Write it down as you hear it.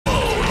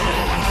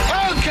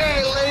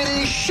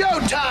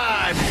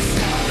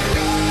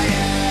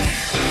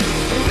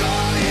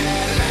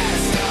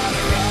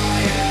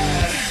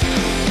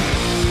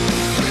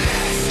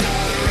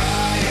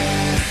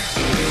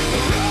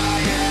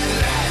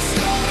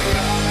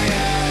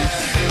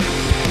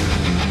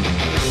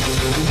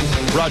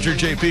Roger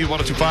JP,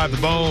 1025 The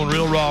Bone,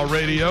 Real Raw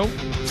Radio.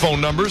 Phone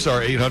numbers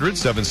are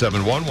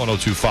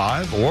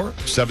 800-771-1025 or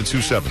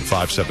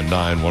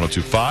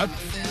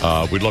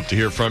 727-579-1025. We'd love to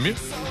hear from you.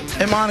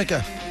 Hey, Monica.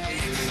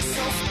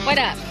 What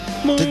up?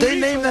 Did they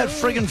name that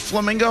friggin'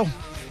 Flamingo?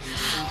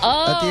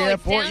 Oh, At the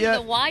airport it's down yet?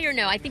 to the wire.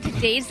 No, I think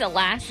today's the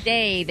last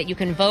day that you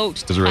can vote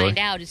to Is it really? find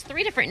out. It's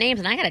 3 different names,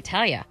 and I got to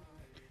tell you,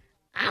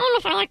 I don't know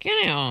if I like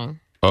any of them.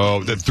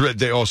 Oh,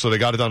 so they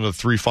got it down to the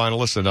 3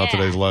 finalists, and now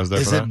today's the last day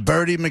Is for it that?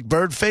 Birdie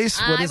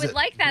McBirdface? What I is would it?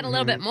 like that a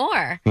little bit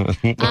more. What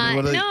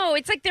are they- No,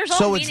 it's like there's all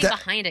So it's meaning da-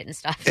 behind it and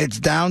stuff. It's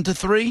down to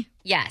 3?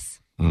 Yes.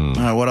 All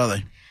right, what are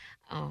they?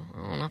 Oh, I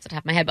don't know off the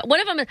top of my head, but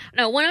one of them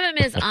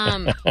is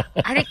I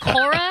think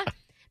Cora,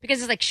 because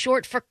it's like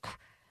short for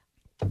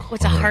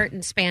what's a heart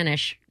in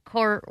Spanish?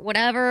 Cor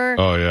whatever.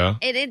 Oh, yeah?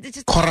 It's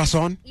just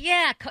Corazon.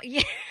 yeah.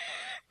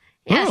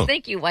 Yes, Oh.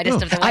 thank you,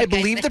 whitest of the white I guys.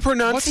 believe the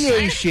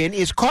pronunciation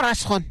is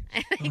corazon.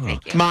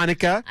 Thank you.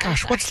 Monica.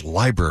 Gosh, what's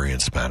library in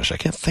Spanish? I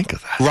can't think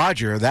of that.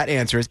 Roger, that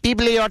answer is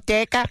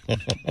biblioteca.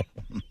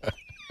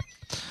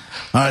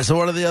 All right, so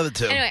what are the other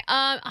 2? Anyway,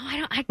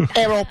 I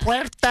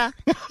Aeropuerta.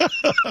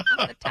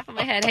 off the top of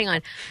my head. Hang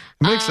on.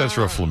 Makes sense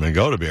for a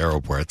flamingo to be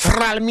aeroport.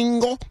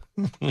 Flamingo.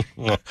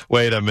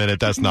 Wait a minute,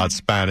 that's not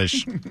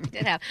Spanish.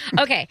 Did have.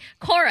 Okay,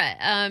 Cora.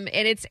 And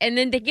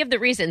then they give the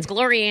reasons.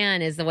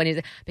 Glorianne is the one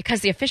who's because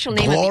the official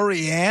name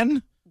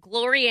Glorianne?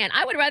 Glorianne.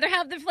 I would rather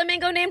have the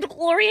flamingo named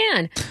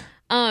Glorianne.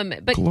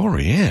 But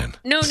Glorianne.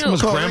 No.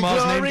 Someone's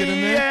grandma's name get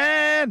in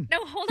there? Glorianne!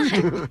 no, hold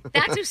on.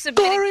 That's who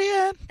submitted.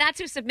 Glorianne! That's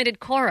who submitted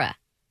Cora.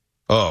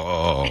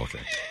 Okay.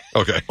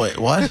 Okay. Wait,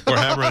 what? We're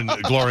hammering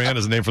Glorianne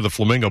is the name for the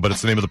flamingo, but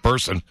it's the name of the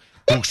person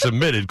who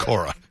submitted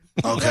Cora.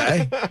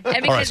 Okay.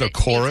 And All right, so it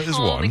Cora means is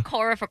home, one. And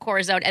Cora for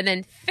Corazon, and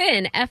then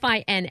Finn,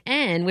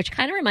 Finn, which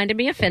kind of reminded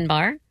me of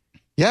Finbar.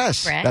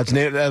 Yes, Correct.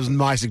 that was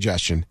my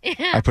suggestion. Yeah.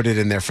 I put it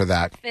in there for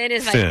that. Finn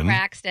is like Finn.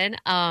 Braxton.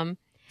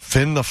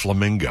 Finn the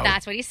flamingo.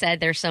 That's what he said.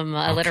 There's some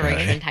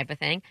alliteration type of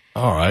thing.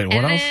 All right,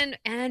 what else? And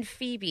then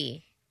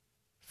Phoebe.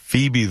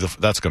 Phoebe,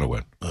 that's going to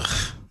win.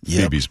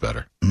 Yep. Phoebe's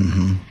better.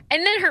 And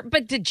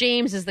then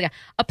James is the guy.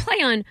 A play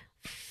on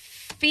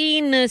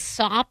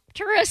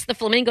Phenosopterus, the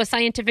flamingo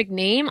scientific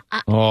name.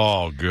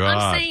 Oh, God.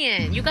 I'm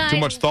saying, you guys. Too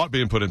much thought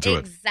being put into it.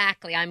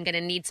 Exactly. I'm going to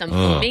need some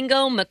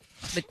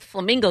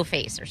flamingo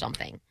face or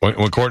something.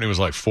 When Courtney was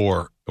like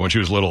 4, when she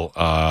was little,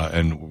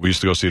 and we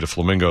used to go see the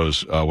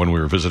flamingos when we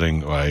were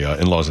visiting my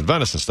in-laws in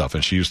Venice and stuff,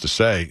 and she used to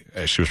say,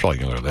 she was probably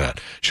younger than that,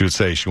 she would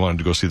say she wanted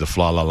to go see the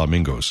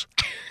fla-la-lamingos.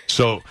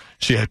 So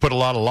she had put a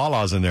lot of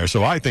la-las in there,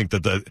 so I think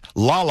that the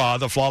la-la,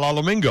 the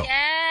fla-la-lamingo.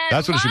 Yes,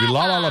 That's what it should be,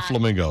 la-la-la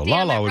flamingo.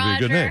 Damn La-la it, would be a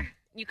good Roger. name.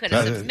 You could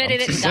have submitted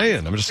it.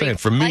 I'm just saying,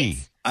 for me.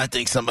 I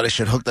think somebody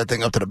should hook that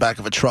thing up to the back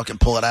of a truck and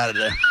pull it out of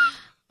there.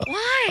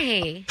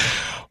 Why?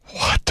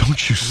 What?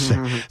 Don't you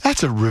say?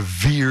 That's a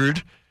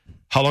revered.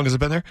 How long has it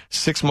been there?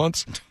 6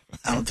 months?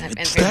 I don't think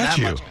it's been that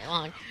statue. much. Very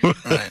long.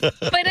 Right.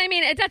 But I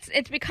mean,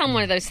 it's become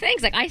one of those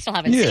things. Like I still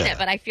haven't seen it,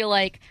 but I feel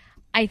like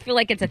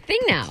it's a thing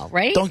now,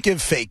 right? Don't give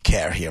fake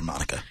care here,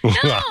 Monica. No,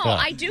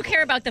 I do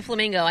care about the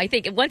flamingo. I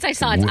think once I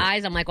saw its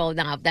eyes, I'm like, well,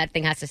 no, that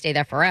thing has to stay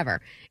there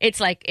forever. It's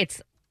like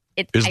Is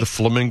the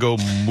flamingo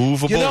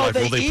movable? You know, like,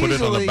 will they put it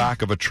on the easily-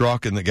 back of a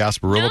truck in the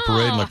Gasparilla No.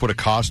 Parade and like put a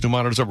costume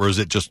on it or something? Or is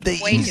it just They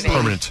Way too big.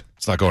 permanent?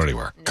 It's not going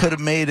anywhere. Could have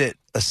made it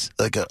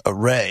like a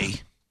Ray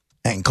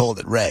and called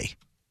it Ray.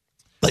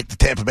 Like the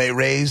Tampa Bay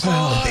Rays.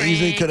 Like they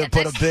easily could have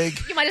put a big...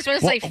 You might as well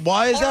say.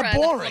 Why is that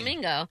Flora, the boring?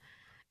 Flamingo.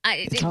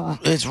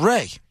 It's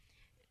Ray.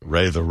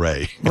 Ray the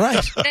Ray.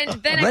 Right. Then I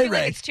Ray feel Ray.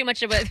 like it's too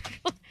much of a.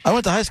 I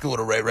went to high school with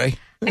a Ray Ray.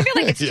 I feel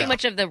like it's Yeah. too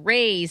much of the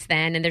Rays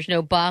then, and there's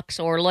no Bucks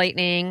or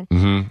Lightning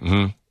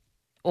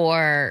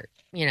or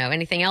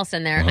anything else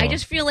in there. I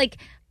just feel like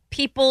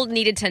people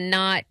needed to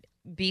not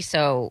be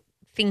so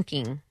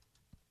thinking.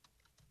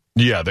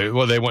 Yeah, they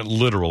went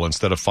literal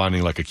instead of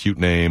finding like a cute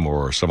name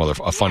or some other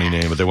a funny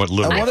name, but they went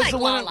literal. What I is like the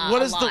winner? Lala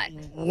What a is lot.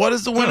 what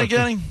is the winner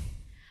getting?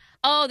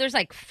 Oh, there's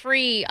like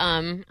free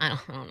I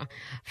don't know,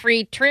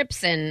 free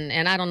trips and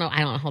I don't know.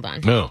 Hold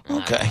on. No.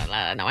 Okay.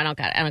 No, I don't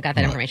got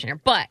that information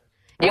here. But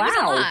it was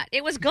a lot.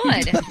 It was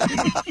good.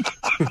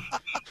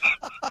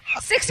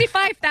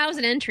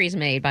 65,000 entries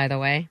made, by the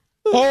way.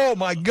 Oh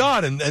my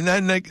God! And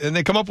then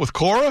they come up with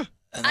Cora.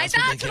 That's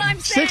what I'm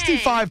saying.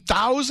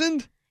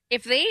 65,000.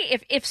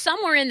 If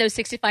somewhere in those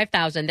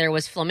 65,000 there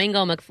was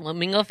Flamingo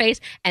McFlamingo face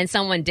and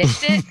someone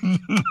ditched it,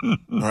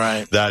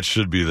 Right. That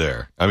should be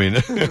there. I mean,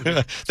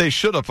 they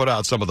should have put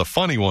out some of the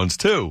funny ones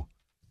too,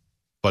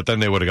 but then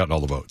they would have gotten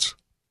all the votes.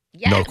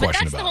 yeah, No but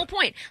question that's the about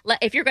whole it. point.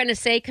 If you're going to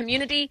say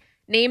community,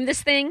 name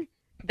this thing,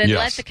 then Yes.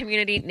 let the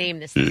community name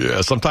this thing.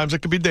 Yeah, sometimes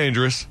it could be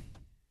dangerous.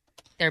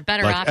 They're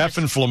better Like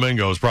options. effing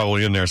flamingo is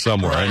probably in there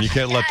somewhere, and you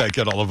can't let that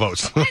get all the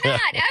votes. Why not?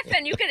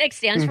 Effing, it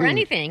stands for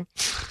anything.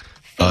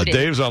 Foodie.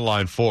 Dave's on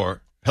line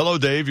 4. Hello,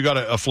 Dave. You got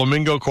a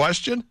flamingo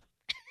question?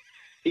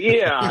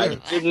 Yeah, I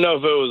didn't know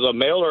if it was a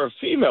male or a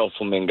female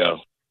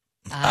flamingo.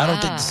 I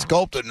don't think the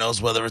sculptor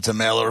knows whether it's a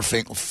male or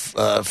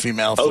a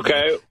female.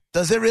 Okay,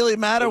 Does it really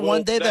matter? Well,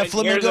 One day that here's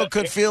flamingo the-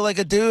 could feel like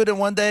a dude, and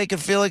one day it could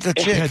feel like a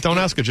chick. Yeah, don't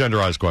ask a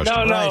genderized question.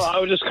 No, Right. I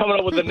was just coming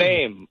up with a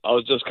name.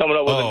 Oh.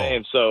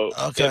 So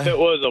Okay. if it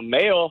was a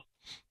male,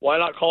 why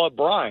not call it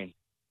Brian?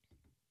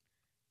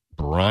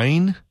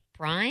 Brine?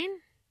 Brian?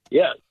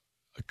 Yeah.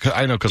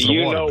 I know, because of Do the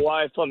you water. know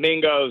why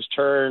flamingos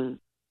turn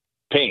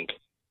pink?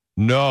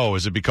 No,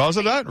 is it because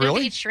of that? Do they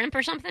Really? eat shrimp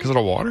or something? Because of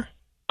the water?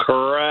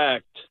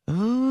 Correct.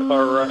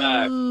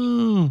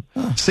 Oh.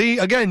 See,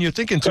 again, you're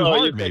thinking too So you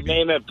hard, could maybe.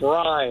 name it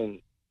Brian.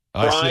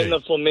 I Brian see. the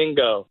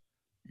flamingo.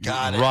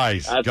 Got it.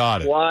 Right, That's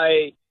got it.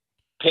 why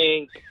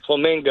pink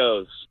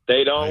flamingos.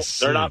 I They're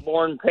see. not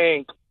born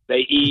pink.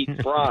 They eat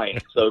brine.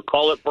 So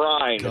call it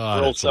brine. God,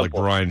 it's real it's like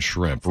simple. brine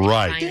shrimp.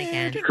 Brian Right.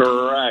 again.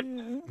 Correct.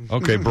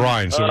 Okay,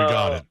 Brine, so we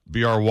got it. I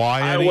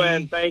B-R-Y-N-E?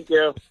 win. Thank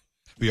you.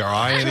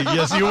 B-R-I-N-E.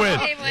 Yes, you win.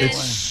 They win.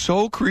 It's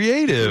so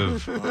creative. I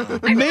feel like Brian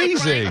can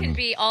Amazing.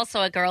 be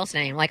also a girl's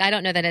name. Like, I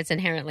don't know that it's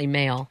inherently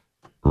male.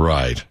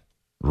 Right.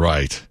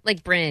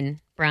 Like Brian.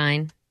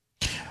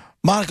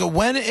 Monica,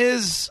 when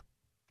is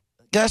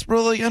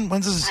Gasparilla again?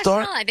 When does it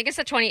start? I think it's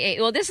the 28th.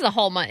 Well, this is the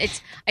whole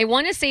month. I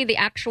want to say the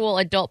actual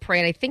adult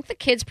parade. I think the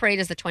kids parade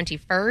is the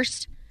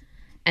 21st,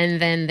 and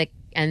then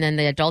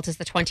the adult is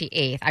the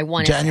 28th. I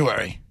want to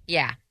January.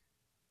 Yeah.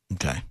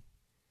 Okay.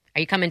 Are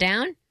you coming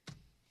down?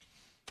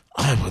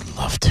 I would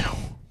love to.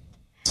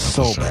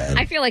 So bad.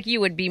 I feel like you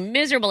would be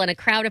miserable in a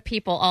crowd of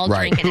people all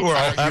Right. drinking. Who are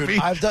all and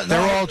happy?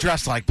 They're all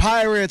dressed like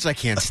pirates. I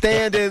can't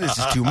stand it. This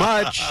is too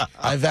much.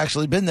 I've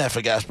actually been there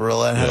for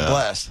Gasparilla and had a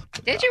blast.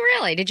 Did you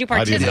really? Did you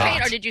I did participate,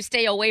 not. or did you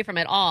stay away from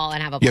it all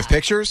and have a You blast? have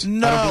pictures?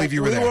 No, I don't believe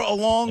you were there.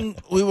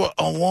 We were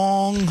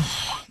along.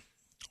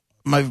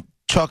 My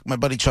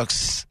buddy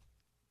Chuck's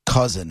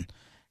cousin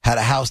had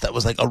a house that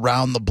was like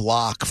around the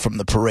block from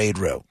the parade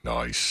route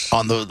Nice.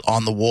 on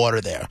the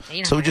water there. You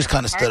know, So we just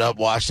kind of stood party. up,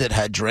 watched it,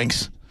 had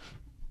drinks.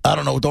 I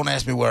don't know. Don't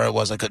ask me where I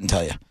was. I couldn't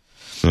tell you.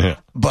 Yeah.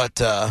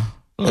 But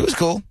it was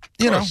cool,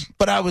 you know. course.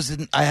 But I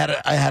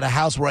had a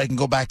house where I can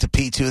go back to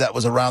P2 that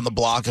was around the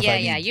block. If Yeah, I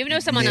yeah. need- You know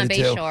someone on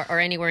needed to. Bayshore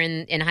or anywhere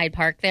in Hyde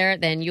Park there,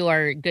 then you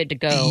are good to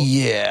go.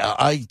 Yeah,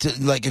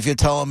 like if you're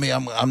telling me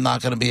I'm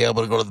not going to be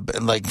able to go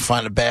to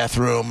find a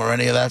bathroom or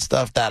any of that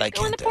stuff, that I Go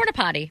in can't the do. porta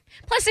potty.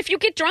 Plus, if you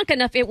get drunk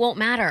enough, it won't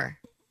matter.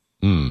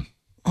 Oh,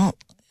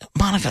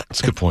 Monica, That's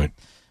a good point.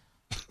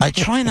 I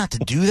try not to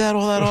do that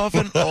all that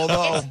often.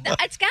 Although,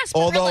 It's Gasparilla,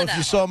 although if though.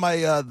 you saw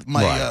my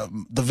Right.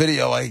 the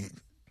video I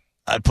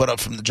put up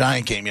from the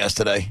Giant game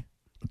yesterday,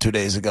 2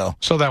 days ago,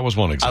 So that was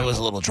one I example. was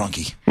a little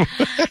drunky.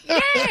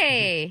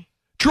 Yay!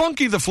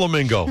 Drunky the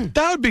Flamingo.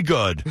 That would be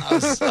good. I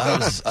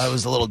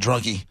was a little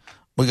drunky.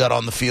 We got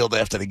on the field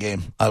after the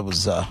game. I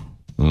was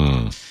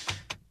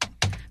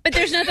But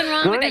there's nothing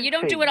wrong with that. You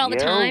don't do it all the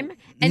time.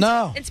 And,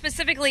 No. And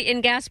specifically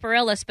in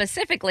Gasparilla,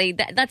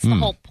 that's the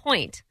whole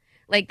point.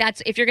 Like,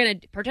 that's if you're going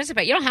to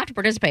participate. You don't have to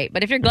participate.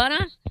 But if you're going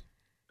to,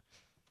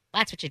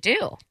 that's what you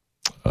do.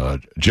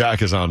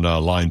 Jack is on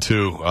line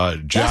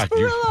 2. Jack,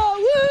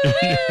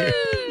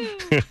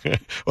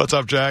 what's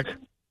up, Jack?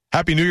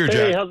 Happy New Year, Hey,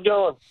 Jack. how's it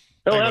going?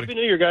 Oh, Hey, Happy buddy.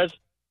 New Year, guys.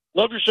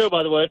 Love your show,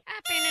 by the way.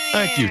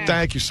 Happy New Year.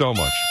 Thank you so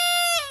much.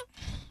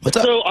 what's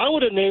up? So I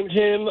would have named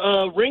him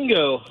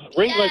Ringo.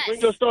 Yes. Like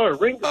Ringo Starr.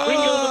 Ringo the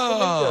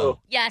Flamingo.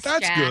 Yes,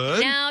 That's Jack.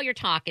 good. Now you're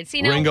talking.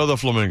 See, now, Ringo the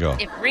Flamingo.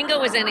 if Ringo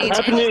was in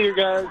Happy New Year,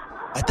 guys.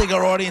 I think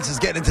our audience is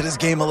getting into this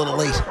game a little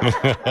late.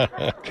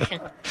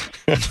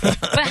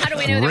 But how do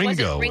we know there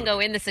Ringo. wasn't Ringo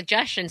in the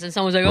suggestions and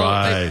someone's like, oh,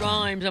 Right. it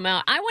rhymes, I'm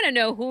out. I want to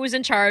know who was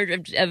in charge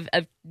of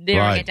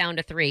narrowing Right. it down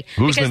to 3.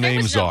 Whose Because the there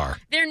was names no- are.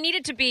 There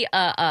needed to be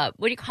a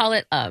what do you call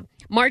it? A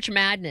March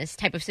Madness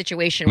type of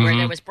situation where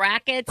there was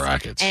brackets.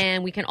 Brackets.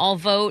 And we can all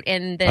vote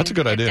and then That's a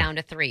good get idea. down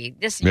to 3.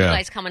 This Yeah. you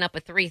guys coming up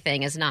with 3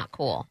 thing is not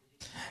cool.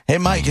 Hey,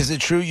 Mike, is it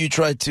true you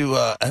tried to?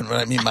 And when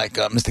I mean Mike,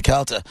 Mr.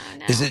 Calta,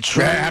 is it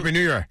true? Yeah, Happy New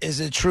Year. Is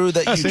it true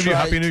that Yeah, you same to you.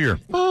 tried? Happy New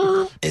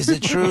Year. Is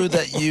it true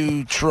that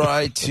you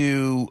tried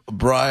to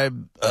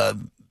bribe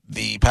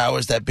the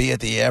powers that be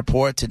at the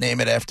airport to name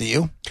it after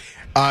you?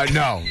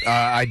 No,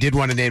 I did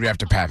want to name it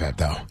after Pap,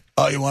 though.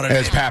 Oh, you wanted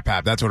It's to?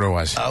 Pap. That's what it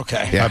was.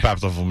 Okay. Yeah. Pap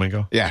the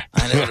Flamingo. Yeah.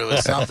 I knew it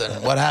was something.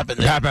 What happened?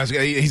 Pap,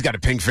 he's got a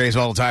pink face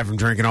all the time from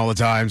drinking all the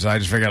time, so I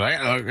just figured,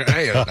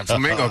 hey, that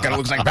Flamingo kind of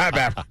looks like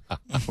Pap.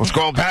 Let's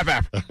call him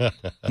Pap.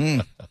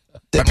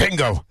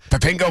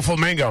 Papingo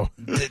Flamingo.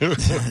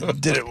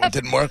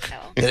 Didn't work?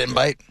 They didn't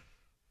bite?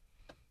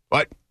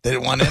 What? They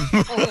didn't want in?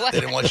 What? They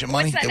didn't want your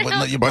money? What's They that wouldn't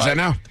now? let you What's buy? that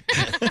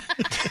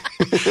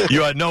now?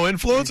 You had no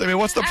influence? I mean,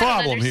 what's the I don't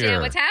problem understand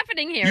here? what's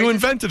happening here. You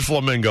invented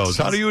flamingos.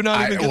 How do you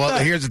not even get Well,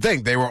 that? here's the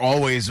thing. They were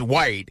always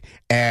white,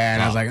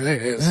 and I was like,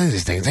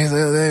 these things,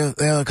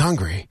 they look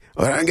hungry.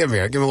 Well, give me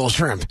a little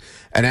shrimp.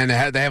 And then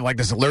they have like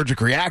this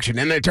allergic reaction,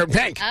 and they turn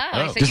pink.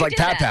 Oh, so Just you like did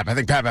Pap. that. I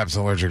think Pap's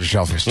allergic to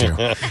shellfish, too.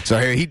 So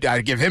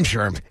I give him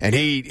shrimp, and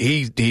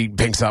he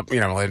pinks up, in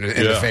the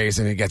Yeah. face,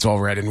 and he gets all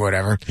red and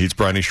whatever. He eats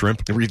briny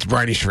shrimp. He eats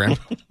briny shrimp.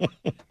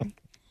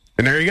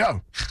 And there you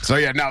go. So,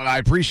 yeah, no, I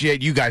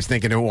appreciate you guys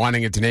thinking and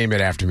wanting it to name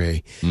it after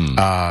me.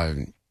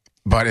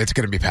 But it's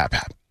going to be Pap.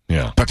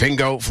 Yeah.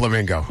 Papingo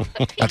Flamingo.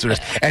 That's what it is.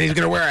 And he's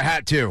going to wear a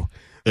hat, too.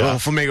 Yeah. Little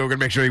Flamingo, we're going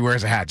to make sure he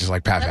wears a hat just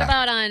like Pat What Pat.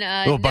 about on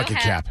Little bucket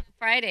cap.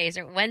 Fridays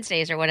or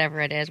Wednesdays or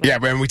whatever it is? Yeah,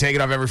 but we take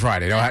it off every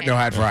Friday. No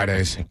hat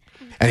Fridays.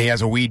 And he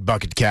has a weed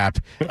bucket cap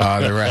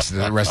the rest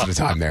of the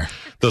time there.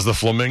 Does the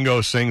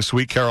Flamingo sing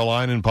Sweet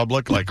Caroline in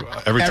public? Like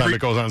every time it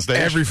goes on stage?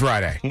 Every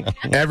Friday.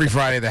 Every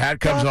Friday, the hat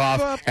comes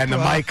off and the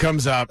mic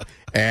comes up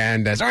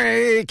and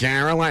hey,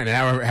 Caroline,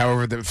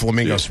 however the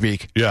Flamingos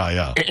speak.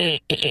 Yeah.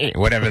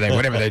 Whatever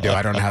they do.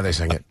 I don't know how they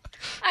sing it.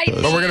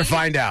 But we're going to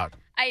find out.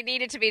 I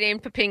need it to be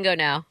named Papingo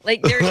now.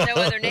 Like, there's no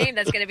other name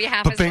that's going to be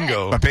half as good.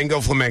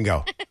 Papingo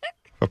Flamingo.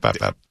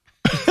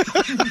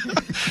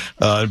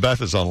 And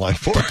Beth is on line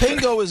 4.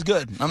 Papingo is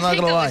good. I'm not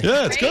going to lie.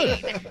 Yeah, it's good.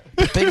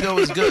 Papingo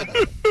is good.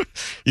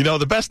 You know,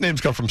 the best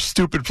names come from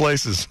stupid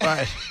places.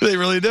 Right. They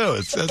really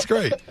do. That's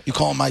great. You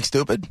call Mike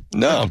stupid?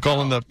 No, I'm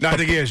calling the No, I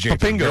think he is, JP.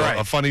 Papingo You're right.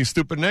 a funny,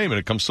 stupid name,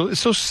 and it's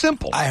so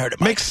simple. I heard it,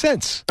 Makes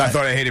sense. I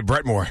thought I hated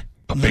Brett more.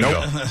 Papingo.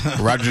 Nope.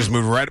 Roger just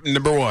moved right up to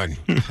number 1.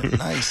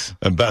 Nice.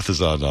 And Beth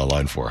is on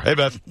line 4. Hey,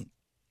 Beth.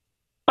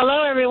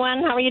 Hello,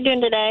 everyone. How are you doing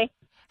today?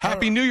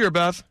 Happy New Year,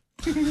 Beth.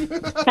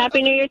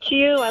 Happy New Year to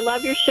you. I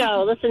love your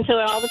show. Listen to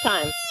it all the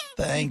time.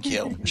 Thank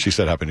you. She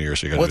said Happy New Year,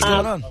 so you got What's to do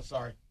going that. on?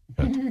 Sorry.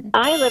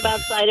 I live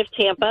outside of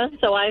Tampa,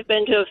 so I've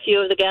been to a few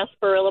of the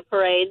Gasparilla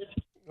parades.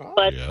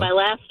 But yeah. my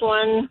last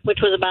one, which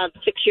was about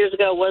 6 years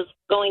ago, was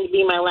going to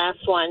be my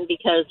last one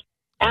because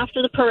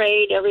after the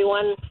parade,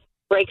 everyone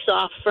breaks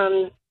off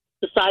from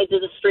the sides of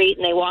the street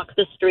and they walk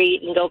the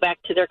street and go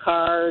back to their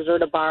cars or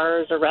to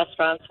bars or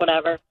restaurants,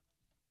 whatever.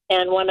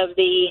 And one of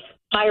the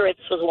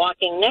pirates was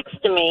walking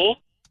next to me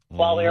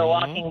while we were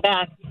walking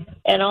back,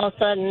 and all of a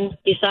sudden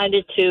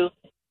decided to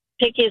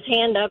pick his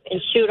hand up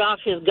and shoot off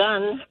his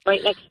gun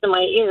right next to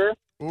my ear.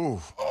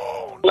 Ooh.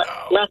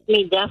 Left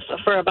me deaf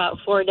for about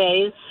 4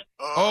 days.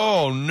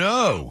 Oh,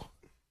 no.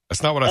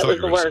 That's not what I That thought was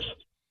you the were going to worst.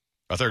 say.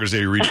 I thought you were going to say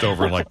you reached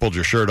over and, like, pulled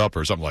your shirt up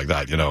or something like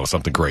that,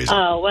 something crazy.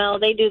 Oh, well,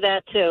 they do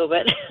that too,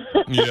 but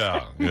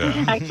Yeah.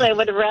 actually I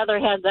would have rather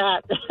had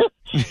that.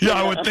 Yeah,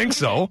 I would think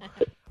so.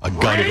 A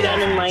gun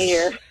Gun in my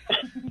ear.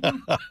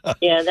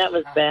 Yeah, that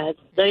was bad.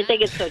 They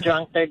get so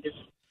drunk, they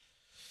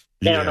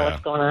don't know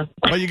what's going on.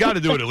 Well, you got to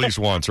do it at least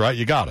once, right?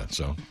 You got it.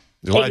 So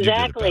glad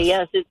Exactly, you did it,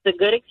 Beth. yes. It's a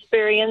good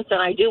experience, and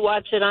I do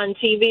watch it on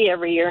TV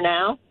every year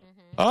now.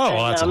 Oh,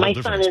 well, that's a And, whole my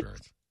different son is-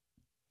 experience.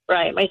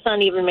 Right. My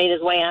son even made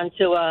his way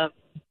onto a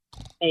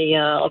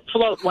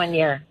float one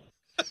year.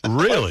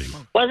 Really?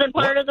 Wasn't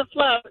part of the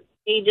float.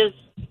 He just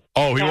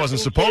Oh, he happened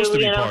wasn't supposed to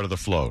be you know- part of the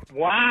float.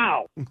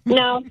 Wow.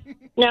 no.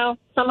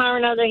 Somehow or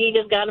another, he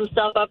just got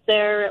himself up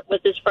there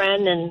with his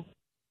friend and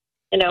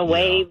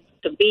waved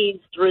the beads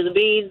through the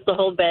beads, the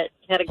whole bit.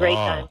 Had a great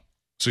time.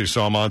 So you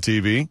saw him on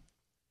TV?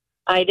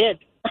 I did.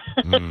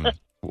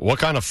 What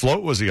kind of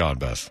float was he on,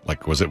 Beth?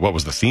 Like, what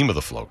was the theme of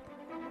the float?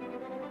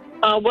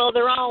 Well,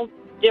 they're all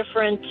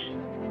different,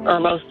 or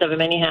most of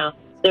them anyhow.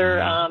 They're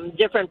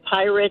different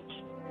pirates.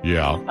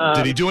 Yeah.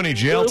 Did he do any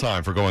jail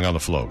time for going on the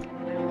float?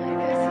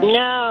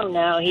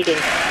 No, he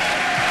didn't.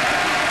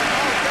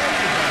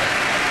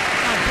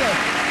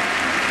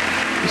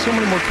 There's so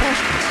many more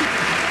questions.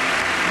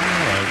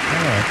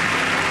 All right.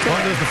 Well,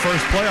 there's the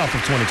first playoff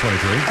of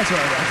 2023. That's all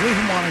right. Leave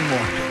him wanting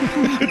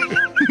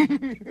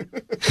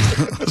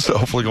more. So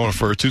hopefully going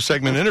for a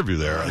 2-segment interview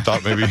there. I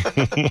thought maybe.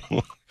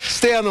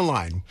 Stay on the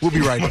line. We'll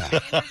be right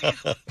back.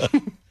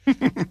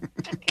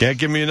 Can't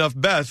give me enough,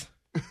 Beth.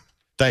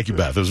 Thank you,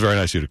 Beth. It was very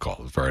nice of you to call.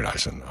 It was very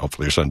nice. And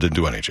hopefully your son didn't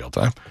do any jail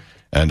time.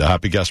 And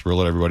happy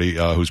Gasparilla to everybody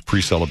who's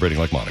pre-celebrating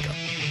like Monica.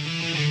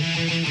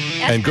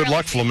 And good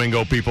luck,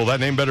 Flamingo people. That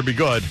name better be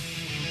good.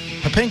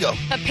 Papingo.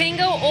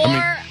 Papingo,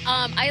 or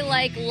I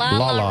like La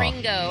La La.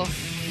 Ringo.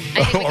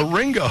 A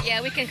Ringo.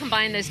 Yeah, we can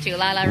combine those two.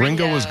 La La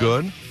Ringo. Ringo was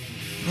good.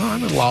 Oh, I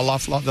mean,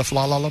 the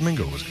Fla La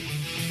Lamingo was good.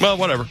 Well,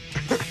 whatever.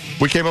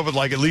 We came up with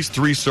like at least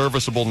 3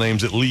 serviceable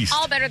names at least.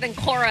 All better than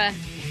Cora.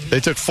 They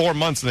took 4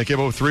 months and they came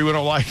up with 3 we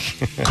don't like.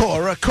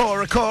 Cora,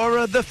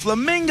 the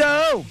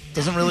flamingo.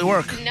 Doesn't really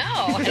work.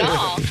 No, at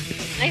all.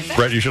 Nice.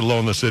 Brett, you should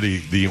loan the city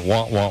the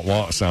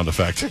wah sound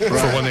effect for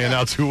when they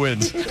announce who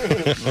wins.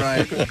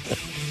 Right.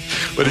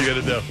 What are you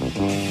going to do?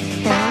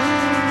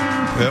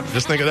 Yep,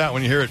 just think of that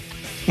when you hear it.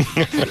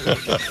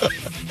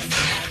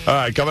 All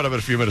right, coming up in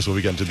a few minutes, we'll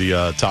be getting to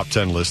the top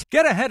 10 list.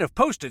 Get ahead of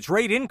postage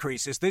rate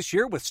increases this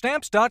year with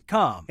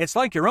Stamps.com. It's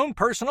like your own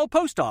personal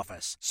post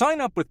office. Sign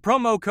up with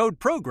promo code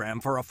PROGRAM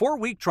for a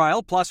 4-week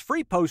trial plus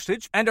free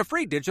postage and a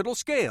free digital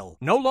scale.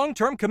 No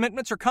long-term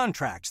commitments or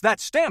contracts.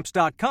 That's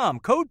Stamps.com,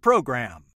 code PROGRAM.